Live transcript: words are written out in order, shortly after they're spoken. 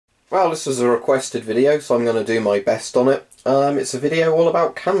Well, this was a requested video, so I'm going to do my best on it. It's a video all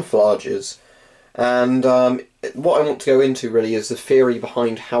about camouflages, and what I want to go into really is the theory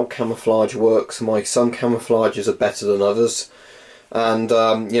behind how camouflage works and why some camouflages are better than others, and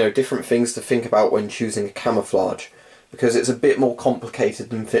you know, different things to think about when choosing a camouflage, because it's a bit more complicated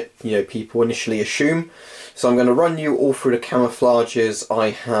than people initially assume. So I'm going to run you all through the camouflages I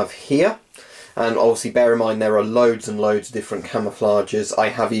have here. And obviously bear in mind there are loads and loads of different camouflages. I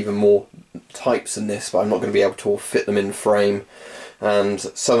have even more types than this, but I'm not going to be able to all fit them in frame. And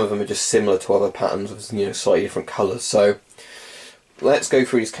some of them are just similar to other patterns with slightly different colours. So let's go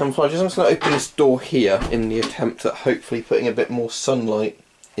through these camouflages. I'm just going to open this door here in the attempt at hopefully putting a bit more sunlight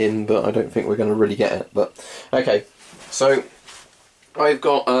in, but I don't think we're going to really get it. But okay, so I've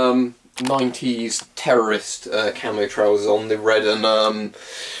got 90s terrorist camo trousers on, the red and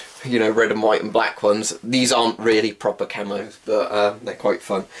red and white and black ones. These aren't really proper camos, but they're quite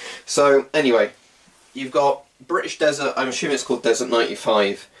fun. So anyway, you've got British Desert. I'm assuming it's called Desert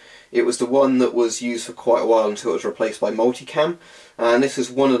 95. It was the one that was used for quite a while until it was replaced by multicam, and this is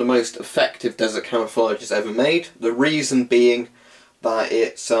one of the most effective desert camouflages ever made. The reason being that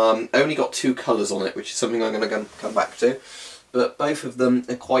it's only got two colours on it, which is something I'm going to come back to, but both of them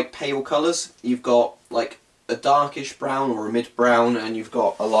are quite pale colours. You've got like a darkish brown or a mid brown, and you've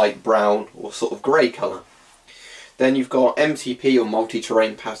got a light brown or sort of grey colour. Then you've got MTP or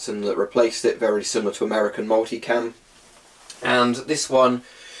multi-terrain pattern that replaced it, very similar to American multicam. And this one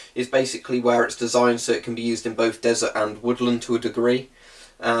is basically where it's designed so it can be used in both desert and woodland to a degree.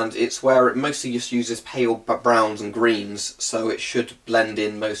 And it's where it mostly just uses pale browns and greens, so it should blend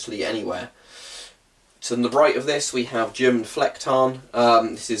in mostly anywhere. To the right of this we have German Flecktarn.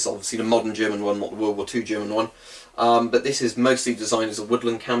 This is obviously the modern German one, not the World War II German one. But this is mostly designed as a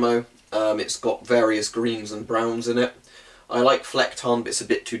woodland camo. It's got various greens and browns in it. I like Flecktarn, but it's a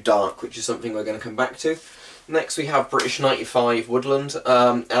bit too dark, which is something we're going to come back to. Next we have British 95 Woodland,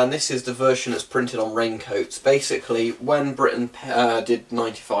 and this is the version that's printed on raincoats. Basically, when Britain did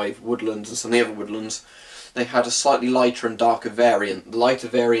 95 Woodlands and some of the other woodlands, they had a slightly lighter and darker variant. The lighter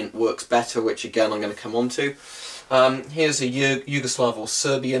variant works better, which again I'm going to come on to. Here's a Yugoslav or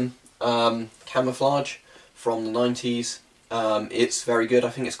Serbian camouflage from the 90s. It's very good. I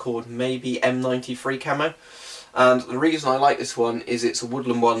think it's called maybe M93 camo. And the reason I like this one is it's a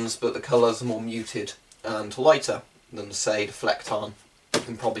woodland ones, but the colours are more muted and lighter than, say, the Flecktarn. You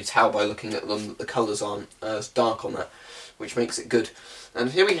can probably tell by looking at them that the colours aren't as dark on that, which makes it good.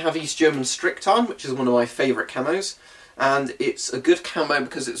 And here we have East German Stricktarn, which is one of my favourite camos, and it's a good camo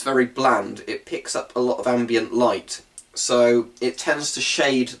because it's very bland. It picks up a lot of ambient light, so it tends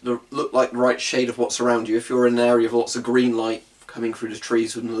to look like the right shade of what's around you. If you're in an area of lots of green light coming through the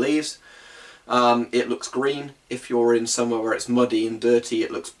trees and the leaves, it looks green. If you're in somewhere where it's muddy and dirty,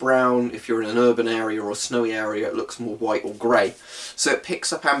 it looks brown. If you're in an urban area or a snowy area, it looks more white or grey. So it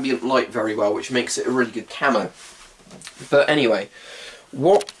picks up ambient light very well, which makes it a really good camo. But anyway,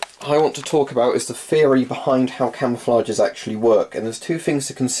 what I want to talk about is the theory behind how camouflages actually work, and there's two things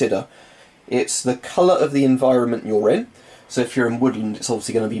to consider. It's the colour of the environment you're in. So if you're in woodland, it's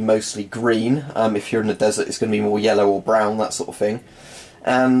obviously going to be mostly green. If you're in the desert, it's going to be more yellow or brown, that sort of thing.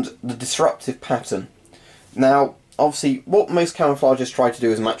 And the disruptive pattern. Now, obviously, what most camouflages try to do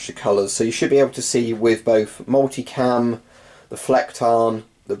is match the colours, so you should be able to see with both multicam, the Flecktarn,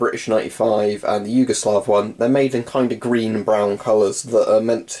 the British 95 and the Yugoslav one, they're made in kind of green and brown colours that are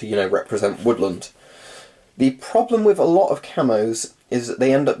meant to, represent woodland. The problem with a lot of camos is that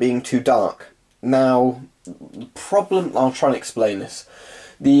they end up being too dark. Now, the problem, I'll try and explain this.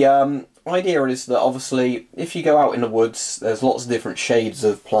 The idea is that obviously if you go out in the woods, there's lots of different shades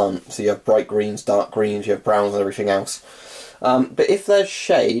of plants. So you have bright greens, dark greens, you have browns and everything else. But if there's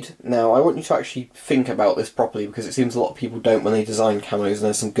shade, now I want you to actually think about this properly, because it seems a lot of people don't when they design camos, and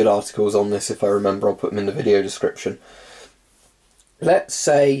there's some good articles on this. If I remember, I'll put them in the video description. Let's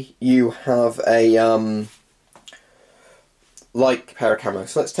say you have a light pair of camos.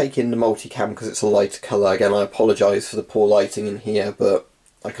 So let's take in the multicam because it's a lighter colour. Again, I apologise for the poor lighting in here, but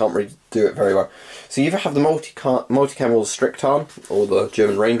I can't really do it very well. So you either have the multicam or the Stricktarn, or the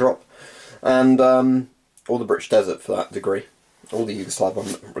German Raindrop, and or the British Desert for that degree, or the Yugoslav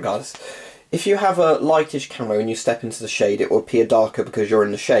one, regardless. If you have a lightish camo and you step into the shade, it will appear darker because you're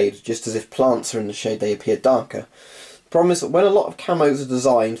in the shade, just as if plants are in the shade, they appear darker. The problem is that when a lot of camos are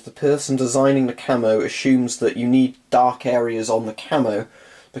designed, the person designing the camo assumes that you need dark areas on the camo,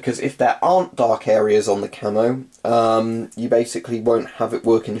 because if there aren't dark areas on the camo, you basically won't have it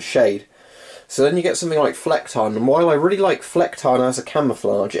work in the shade. So then you get something like Flecktarn, and while I really like Flecktarn as a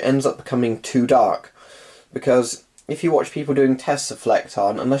camouflage, it ends up becoming too dark. Because if you watch people doing tests of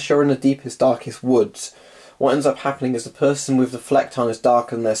Flecton, unless you're in the deepest, darkest woods, what ends up happening is the person with the Flecton is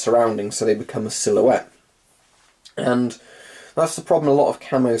darker than their surroundings, so they become a silhouette. And that's the problem a lot of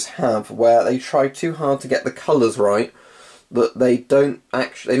camos have, where they try too hard to get the colours right, that they don't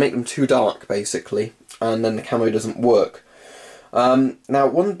actually, they make them too dark basically, and then the camo doesn't work. Now,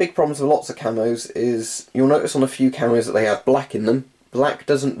 one of the big problems with lots of camos is, you'll notice on a few camos that they have black in them. Black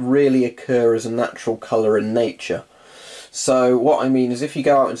doesn't really occur as a natural colour in nature. So what I mean is, if you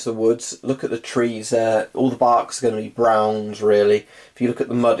go out into the woods, look at the trees there, all the bark's going to be browns really. If you look at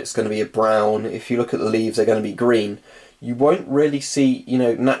the mud, it's going to be a brown. If you look at the leaves, they're going to be green. You won't really see, you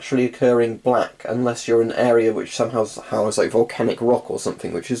know, naturally occurring black unless you're in an area which somehow has like volcanic rock or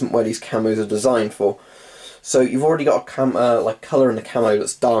something, which isn't where these camos are designed for. So you've already got a like colour in the camo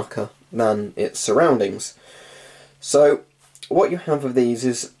that's darker than its surroundings. So what you have with these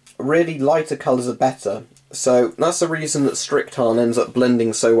is really lighter colours are better. So that's the reason that Strictan ends up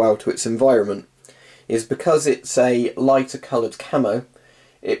blending so well to its environment, is because it's a lighter coloured camo,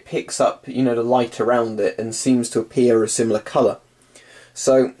 it picks up, you know, the light around it and seems to appear a similar colour.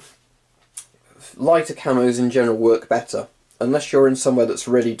 So lighter camos in general work better. Unless you're in somewhere that's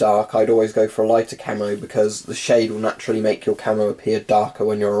really dark, I'd always go for a lighter camo, because the shade will naturally make your camo appear darker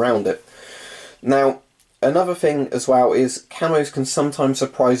when you're around it. Now, another thing as well is camos can sometimes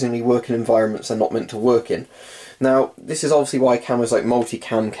surprisingly work in environments they're not meant to work in. Now, this is obviously why camos like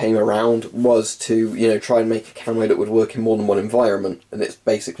multicam came around, was to, you know, try and make a camo that would work in more than one environment, and it's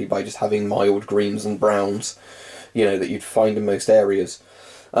basically by just having mild greens and browns, you know, that you'd find in most areas.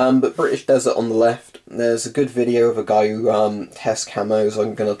 But British Desert on the left, there's a good video of a guy who tests camos.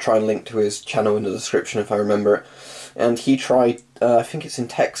 I'm going to try and link to his channel in the description if I remember it. And he tried, I think it's in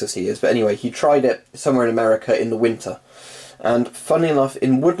Texas he is, but anyway, he tried it somewhere in America in the winter. And funny enough,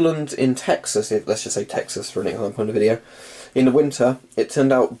 in woodland in Texas, let's just say Texas for an example in the video, in the winter, it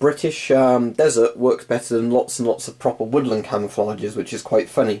turned out British Desert works better than lots and lots of proper woodland camouflages, which is quite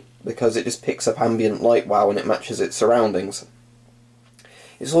funny, because it just picks up ambient light wow and it matches its surroundings.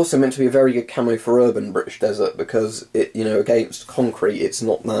 It's also meant to be a very good camo for urban British Desert, because it, you know, against concrete, it's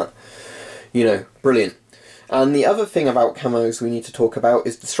not that, you know, brilliant. And the other thing about camos we need to talk about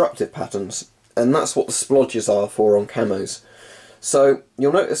is disruptive patterns, and that's what the splodges are for on camos. So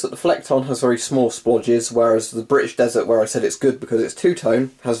you'll notice that the Flecton has very small splodges, whereas the British Desert, where I said it's good because it's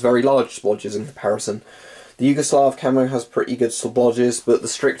two-tone, has very large splodges in comparison. The Yugoslav camo has pretty good splodges, but the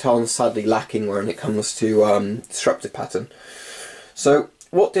Strictan's sadly lacking when it comes to disruptive pattern. So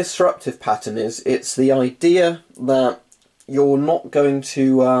what disruptive pattern is, it's the idea that you're not going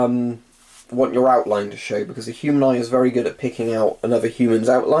to want your outline to show, because the human eye is very good at picking out another human's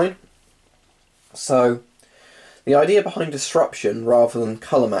outline. So the idea behind disruption rather than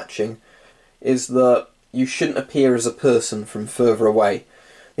colour matching is that you shouldn't appear as a person from further away.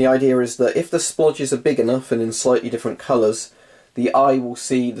 The idea is that if the splodges are big enough and in slightly different colours, the eye will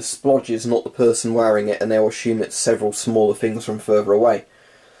see the splodges, not the person wearing it, and they will assume it's several smaller things from further away.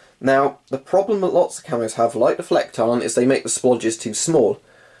 Now, the problem that lots of camos have, like the Flecton, is they make the splodges too small.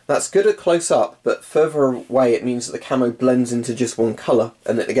 That's good at close up, but further away it means that the camo blends into just one colour,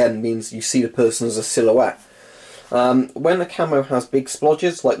 and it again means you see the person as a silhouette. When the camo has big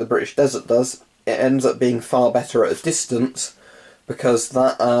splodges, like the British Desert does, it ends up being far better at a distance, because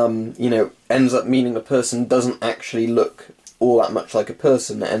that, you know, ends up meaning the person doesn't actually look all that much like a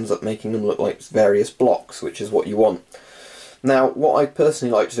person. It ends up making them look like various blocks, which is what you want. Now, what I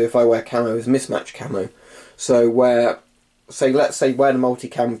personally like to do if I wear camo is mismatch camo. So where, let's say wear the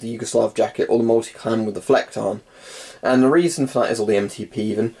multicam with the Yugoslav jacket, or the multicam with the Flecton. And the reason for that is, or the MTP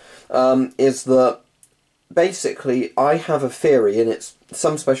even, is that basically I have a theory, and it's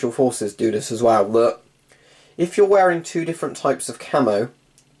some special forces do this as well, that if you're wearing two different types of camo,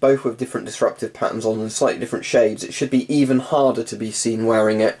 both with different disruptive patterns on and slightly different shades, it should be even harder to be seen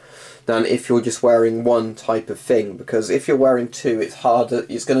wearing it than if you're just wearing one type of thing, because if you're wearing two, it's harder,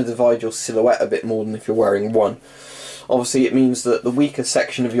 it's going to divide your silhouette a bit more than if you're wearing one. Obviously it means that the weaker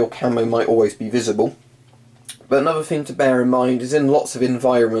section of your camo might always be visible. But another thing to bear in mind is, in lots of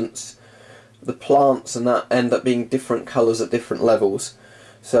environments, the plants and that end up being different colours at different levels.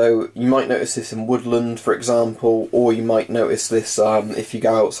 So you might notice this in woodland, for example, or you might notice this if you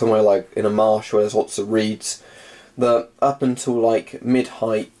go out somewhere like in a marsh where there's lots of reeds, that up until like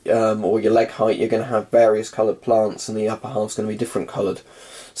mid-height or your leg height, you're going to have various coloured plants, and the upper half's going to be different coloured.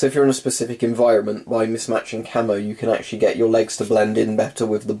 So if you're in a specific environment, by mismatching camo, you can actually get your legs to blend in better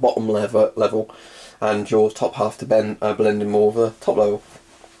with the bottom level, and your top half to blend in more with the top level.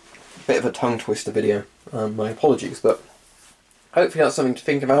 Bit of a tongue twister video, my apologies, but hopefully that's something to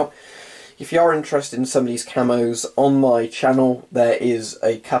think about. If you are interested in some of these camos, on my channel there is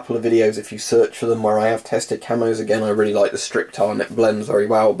a couple of videos if you search for them where I have tested camos. Again, I really like the Strictar and it blends very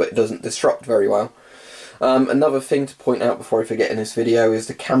well, but it doesn't disrupt very well. Another thing to point out before I forget in this video is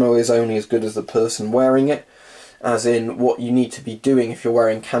the camo is only as good as the person wearing it. As in, what you need to be doing if you're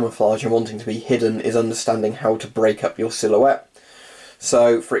wearing camouflage and wanting to be hidden is understanding how to break up your silhouette.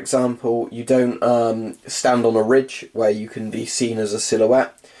 So, for example, you don't stand on a ridge where you can be seen as a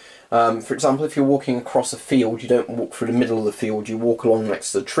silhouette. For example, if you're walking across a field, you don't walk through the middle of the field, you walk along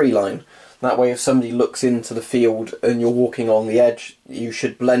next to the tree line. That way, if somebody looks into the field and you're walking along the edge, you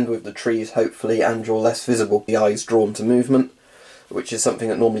should blend with the trees, hopefully, and you're less visible. The eye's drawn to movement, which is something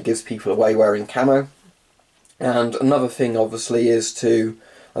that normally gives people away wearing camo. And another thing, obviously, is to,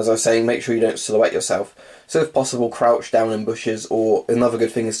 as I was saying, make sure you don't silhouette yourself. So if possible, crouch down in bushes, or another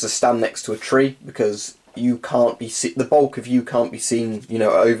good thing is to stand next to a tree, because you can't be the bulk of you can't be seen, you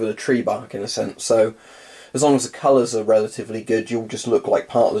know, over the tree bark in a sense. So as long as the colours are relatively good, you'll just look like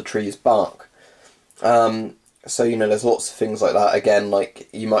part of the tree's bark. So, you know, there's lots of things like that. Again, like,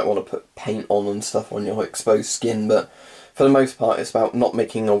 you might want to put paint on and stuff on your exposed skin, but for the most part it's about not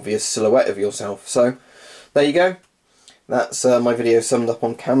making an obvious silhouette of yourself. So there you go. That's my video summed up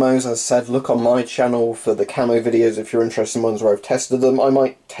on camos. As I said, look on my channel for the camo videos if you're interested in ones where I've tested them. I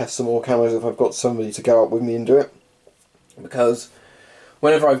might test some more camos if I've got somebody to go out with me and do it. Because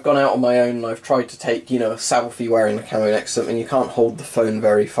whenever I've gone out on my own and I've tried to take, you know, a selfie wearing the camo next to something, you can't hold the phone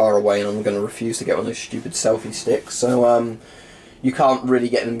very far away, and I'm going to refuse to get one of those stupid selfie sticks. So you can't really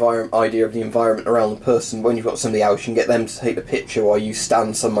get an idea of the environment around the person. When you've got somebody else, you can get them to take the picture while you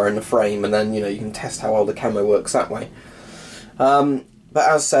stand somewhere in the frame, and then, you know, you can test how well the camo works that way. But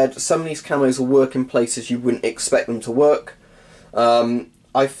as said, some of these camos will work in places you wouldn't expect them to work.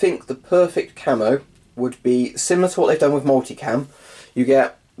 I think the perfect camo would be similar to what they've done with multicam. You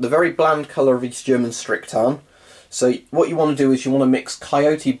get the very bland colour of East German Strictarn. So what you want to do is you want to mix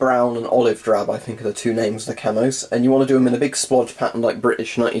Coyote Brown and Olive Drab, I think are the two names of the camos, and you want to do them in a big splodge pattern like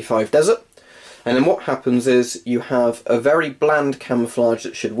British 95 Desert. And then what happens is you have a very bland camouflage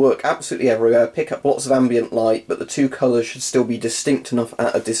that should work absolutely everywhere, pick up lots of ambient light, but the two colours should still be distinct enough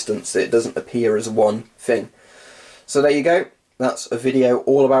at a distance that it doesn't appear as one thing. So there you go. That's a video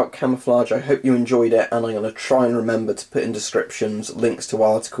all about camouflage. I hope you enjoyed it, and I'm going to try and remember to put in descriptions links to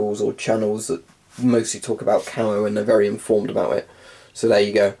articles or channels that mostly talk about camo and they're very informed about it. So there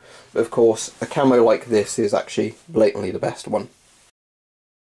you go. But of course, a camo like this is actually blatantly the best one.